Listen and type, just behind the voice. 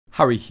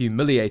Harry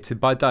humiliated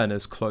by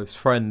Diana's close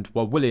friend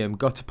while William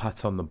got a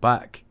pat on the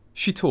back.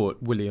 She taught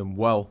William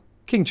well.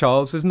 King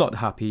Charles is not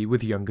happy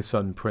with younger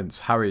son Prince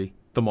Harry.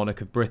 The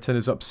monarch of Britain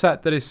is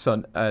upset that his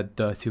son aired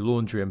dirty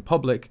laundry in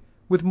public,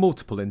 with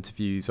multiple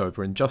interviews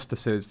over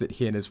injustices that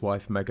he and his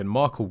wife Meghan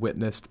Markle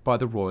witnessed by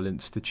the royal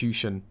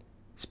institution.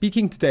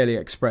 Speaking to Daily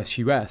Express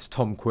US,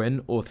 Tom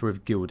Quinn, author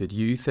of Gilded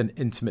Youth, An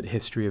Intimate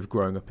History of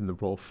Growing Up in the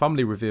Royal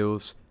Family,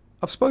 reveals,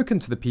 "I've spoken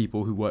to the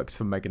people who worked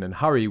for Meghan and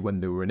Harry when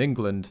they were in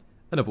England,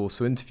 and I've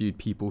also interviewed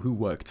people who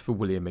worked for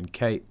William and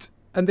Kate.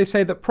 And they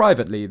say that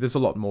privately there's a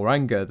lot more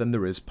anger than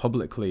there is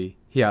publicly,"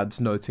 he adds,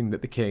 noting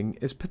that the king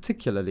is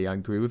particularly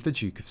angry with the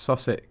Duke of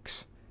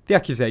Sussex. The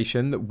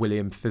accusation that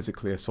William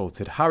physically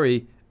assaulted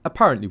Harry,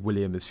 apparently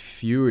William is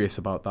furious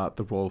about that,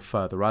 the royal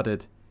further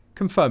added,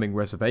 confirming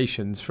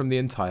reservations from the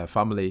entire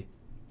family.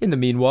 In the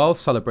meanwhile,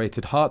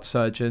 celebrated heart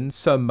surgeon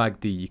Sir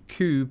Magdi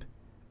Yacoub,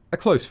 a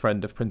close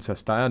friend of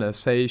Princess Diana,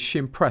 says she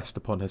impressed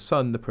upon her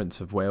son, the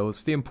Prince of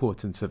Wales, the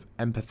importance of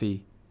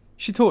empathy.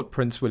 She taught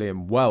Prince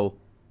William well,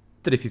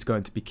 that if he's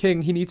going to be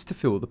king, he needs to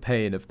feel the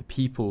pain of the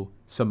people,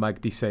 Sir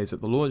Magdi says at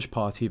the launch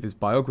party of his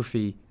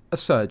biography, A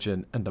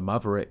Surgeon and a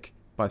Maverick,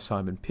 by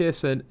Simon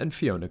Pearson and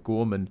Fiona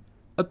Gorman,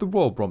 at the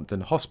Royal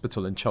Brompton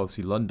Hospital in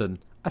Chelsea, London.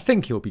 "I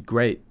think he'll be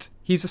great.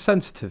 He's a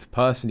sensitive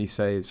person," he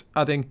says,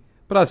 adding,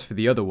 "But as for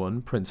the other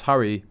one, Prince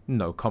Harry,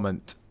 no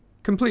comment."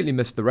 Completely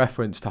missed the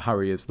reference to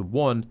Harry as the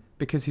one,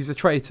 because he's a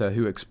traitor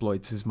who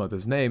exploits his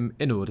mother's name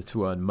in order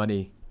to earn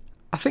money.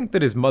 "I think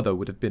that his mother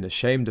would have been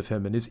ashamed of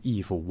him and his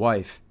evil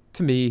wife.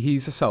 To me,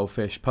 he's a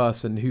selfish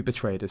person who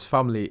betrayed his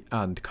family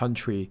and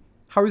country.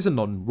 Harry's a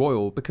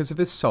non-royal because of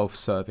his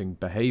self-serving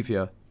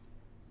behaviour."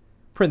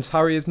 Prince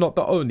Harry is not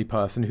the only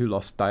person who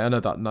lost Diana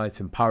that night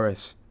in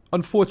Paris.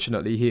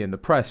 Unfortunately, he and the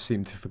press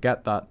seem to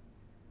forget that.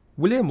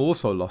 William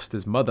also lost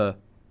his mother.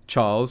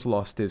 Charles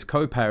lost his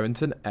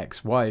co-parent and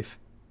ex-wife,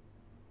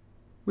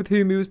 with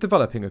whom he was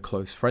developing a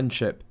close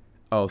friendship.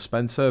 Earl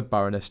Spencer,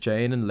 Baroness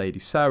Jane and Lady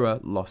Sarah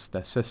lost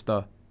their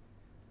sister.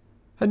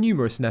 Her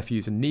numerous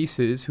nephews and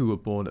nieces, who were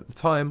born at the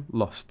time,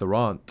 lost their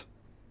aunt.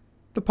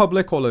 The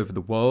public all over the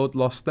world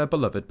lost their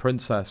beloved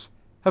princess.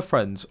 Her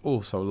friends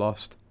also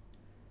lost.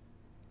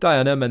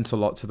 Diana meant a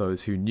lot to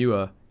those who knew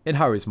her. In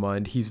Harry's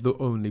mind, he's the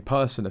only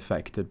person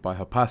affected by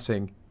her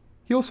passing.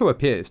 He also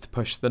appears to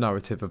push the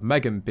narrative of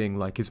Meghan being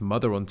like his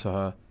mother onto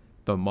her,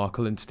 though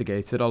Markle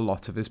instigated a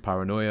lot of his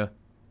paranoia.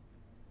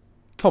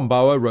 Tom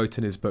Bower wrote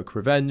in his book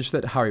Revenge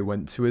that Harry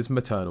went to his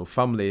maternal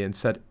family and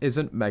said,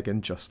 "Isn't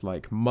Meghan just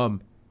like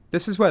Mum?"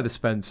 This is where the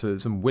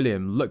Spencers and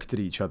William looked at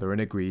each other and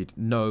agreed,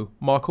 no,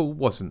 Markle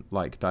wasn't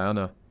like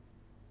Diana.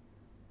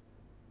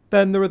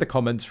 Then there are the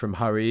comments from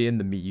Harry in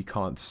the Me You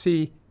Can't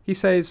See. He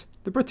says,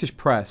 "The British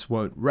press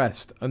won't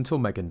rest until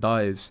Meghan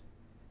dies."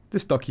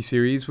 This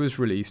docuseries was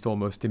released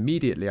almost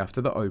immediately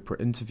after the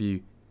Oprah interview,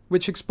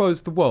 which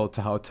exposed the world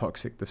to how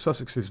toxic the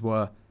Sussexes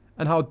were,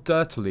 and how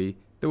dirtily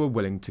they were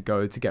willing to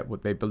go to get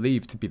what they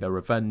believed to be their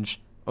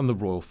revenge on the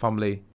royal family.